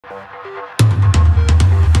So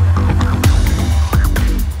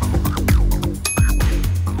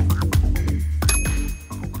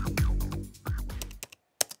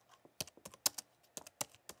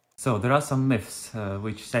there are some myths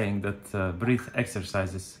which saying that breath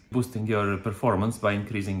exercises boosting your performance by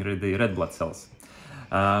increasing the red blood cells.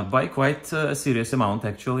 By quite a serious amount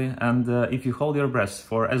actually, and if you hold your breath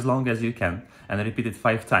for as long as you can and repeat it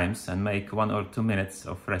 5 times and make 1 or 2 minutes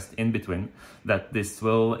of rest in between, that this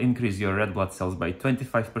will increase your red blood cells by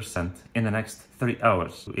 25% in the next 3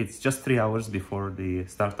 hours. It's just 3 hours before the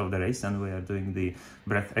start of the race and we are doing the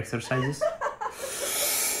breath exercises.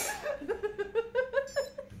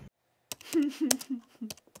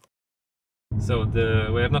 So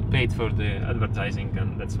we are not paid for the advertising,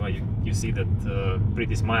 and that's why you see that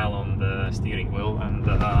pretty smile on the steering wheel. And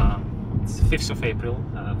it's 5th of April,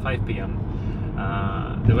 5 p.m.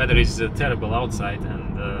 The weather is terrible outside,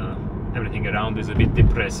 and everything around is a bit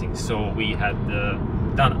depressing. So we had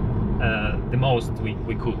done the most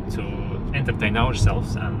we could to entertain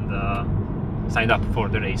ourselves and signed up for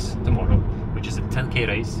the race tomorrow, which is a 10K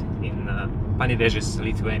race in Panevėžys,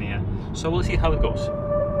 Lithuania. So we'll see how it goes.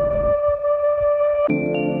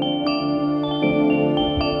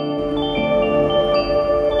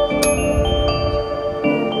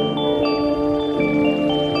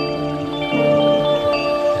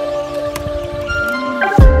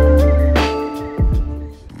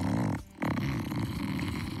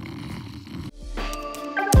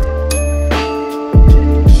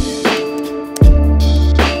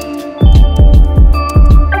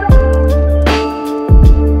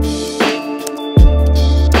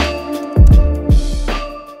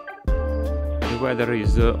 The weather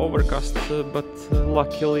is overcast, but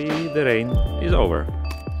luckily the rain is over.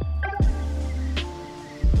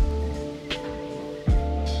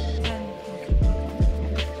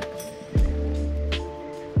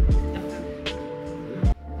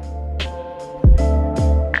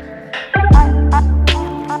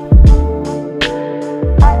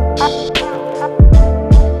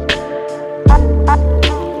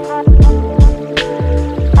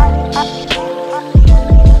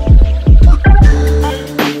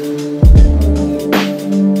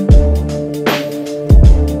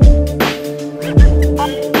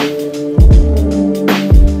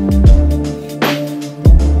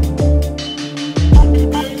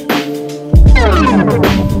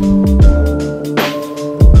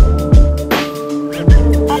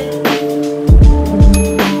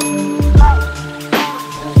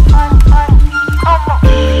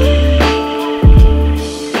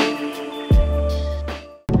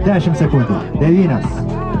 Sekundžių. 9,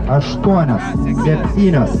 8,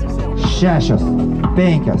 7, 6,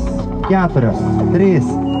 5, 4, 3,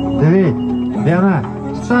 2, 1.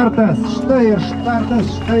 Startas. Štai ir startas,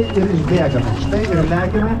 štai ir išbėgame. Štai ir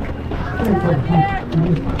lekiame.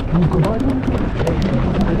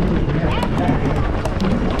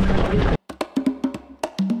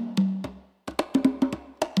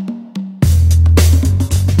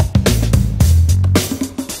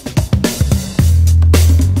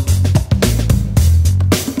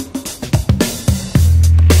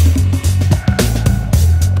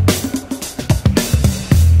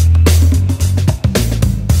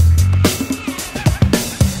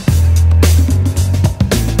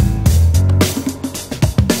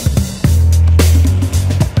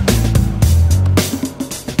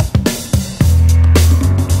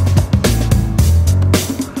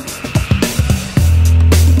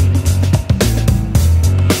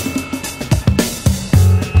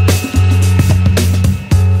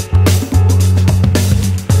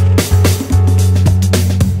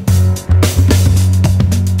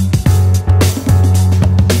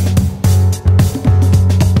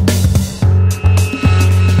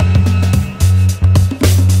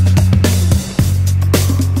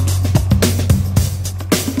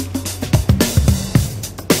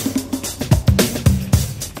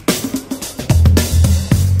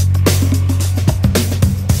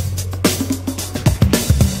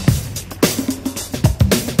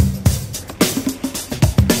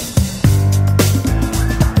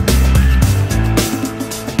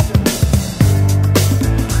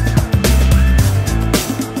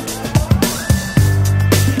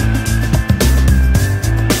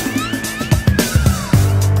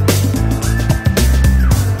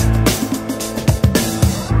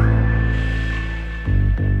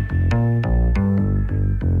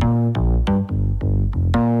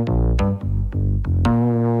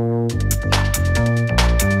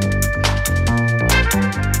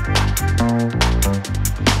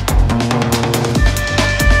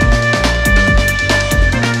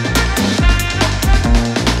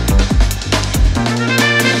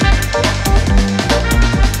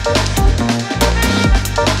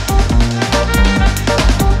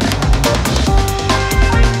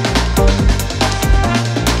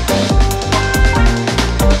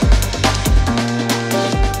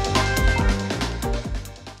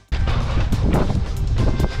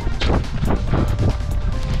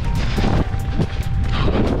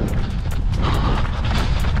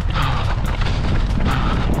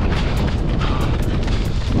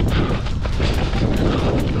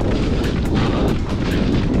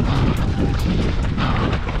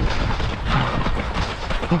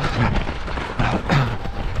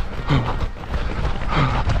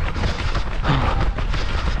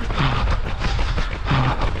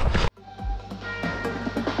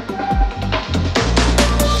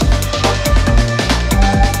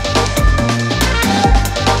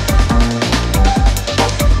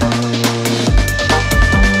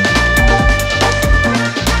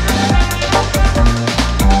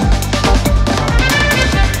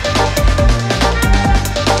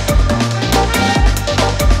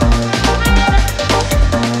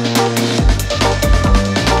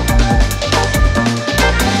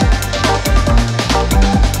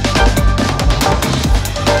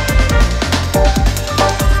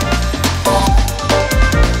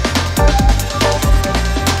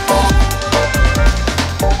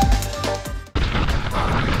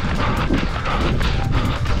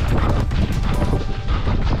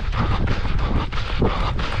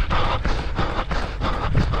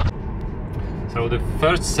 the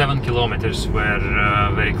first 7 kilometers were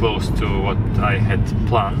very close to what I had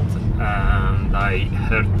planned, and I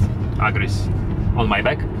heard Agris on my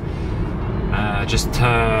back, just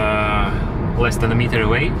less than a meter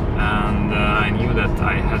away, and I knew that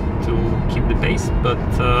I had to keep the pace, but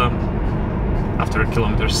after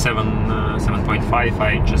kilometer 7.5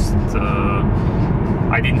 I just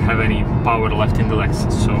I didn't have any power left in the legs,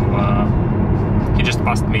 so he just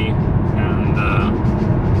passed me,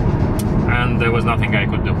 and there was nothing I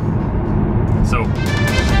could do. So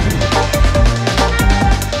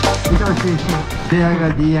bėga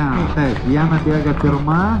Diana, taip, Diana bėga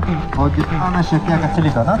pirma, o Diana šiek tiek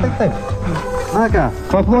atsiliko. Na taip, taip. Na ką,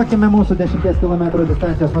 paplokime mūsų 10 km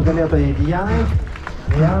distancijos nugalėtojai Dianai.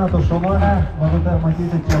 Diana, tu šaunuolė, manau dar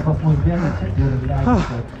matyti čia pas mus bėga čia ir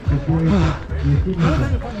leidžiate. Čia bėga į finišą,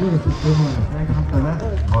 tu esi šaunuolė. Sveikinam tave.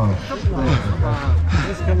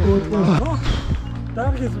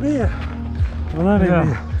 Dārgis bija. Man arī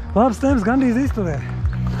bija. Labs temps, gandrīz izturēja.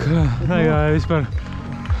 Negāja vispār.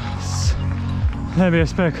 Nebija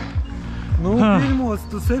spēka. Nu, pirmos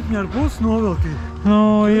tu 7,5 novilki.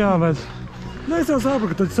 Nu, jā, bet... Nu, es jau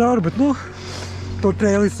saprotu, ka tu cauri, bet, nu, to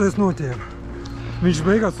trēlis es noķēru. Viņš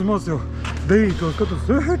beigās ir mums jau 9, skatos,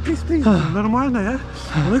 kristīns, normāli, ja?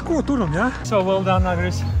 Neko turam, ja? So well done,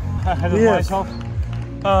 Agris. Ahead of myself.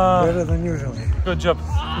 Better than usual. Good job.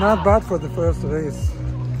 Not bad for the first race.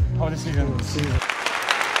 Of the season.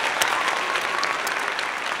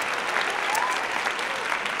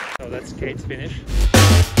 So that's Kate's finish.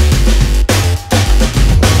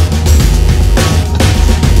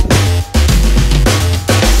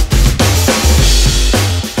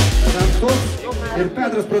 Ir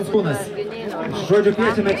Petras Pranckūnas. Žodžiu,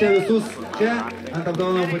 kviečiame čia visus čia ant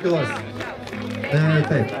apdovanojimų pakylos.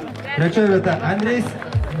 Taip. Trečioji vieta Andrejs,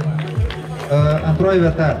 antroji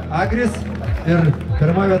vieta Agris ir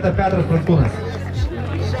pirmoji vieta Petras Pranckūnas.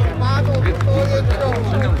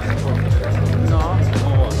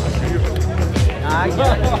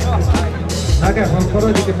 Na ką,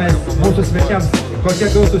 parodykime mūsų svečiams, kokie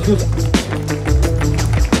gautus jūs.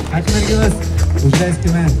 Ačiū merginas,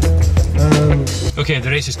 užleiskime. Okay,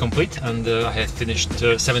 the race is complete, and I had finished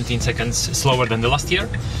 17 seconds slower than the last year.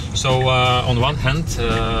 So on one hand,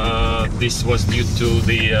 this was due to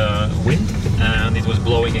the wind, and it was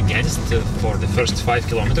blowing against for the first 5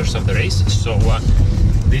 kilometers of the race. So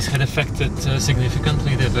this had affected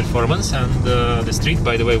significantly the performance, and the street,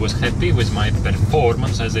 by the way, was happy with my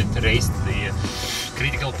performance as it raised the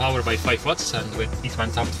critical power by 5 watts, and it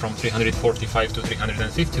went up from 345 to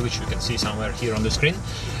 350, which you can see somewhere here on the screen.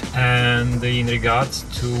 And in regards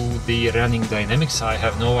to the running dynamics, I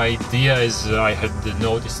have no idea, as I had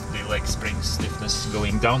noticed the leg spring stiffness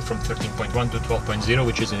going down from 13.1 to 12.0,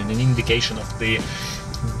 which is an indication of the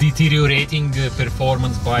deteriorating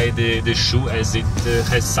performance by the shoe, as it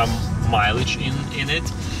has some mileage in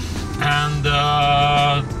it. And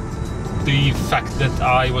the fact that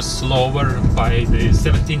I was slower by the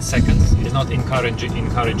 17 seconds is not encouraging,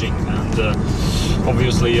 and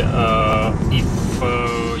obviously if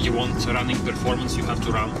you want running performance, you have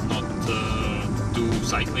to run, not do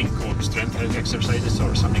cycling or strength exercises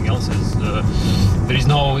or something else, as there is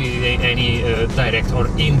no any direct or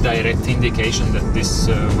indirect indication that this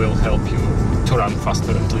will help you to run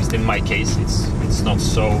faster. At least in my case, it's not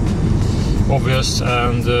so obvious.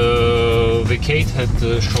 And the Kate had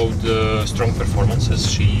showed strong performance,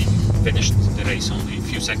 as she finished the race only a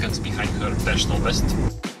few seconds behind her personal best.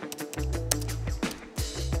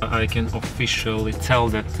 I can officially tell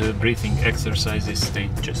that breathing exercises, they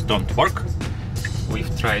just don't work.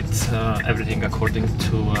 We've tried everything according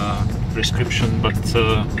to prescription, but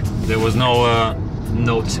there was no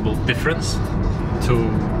noticeable difference to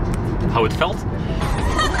how it felt.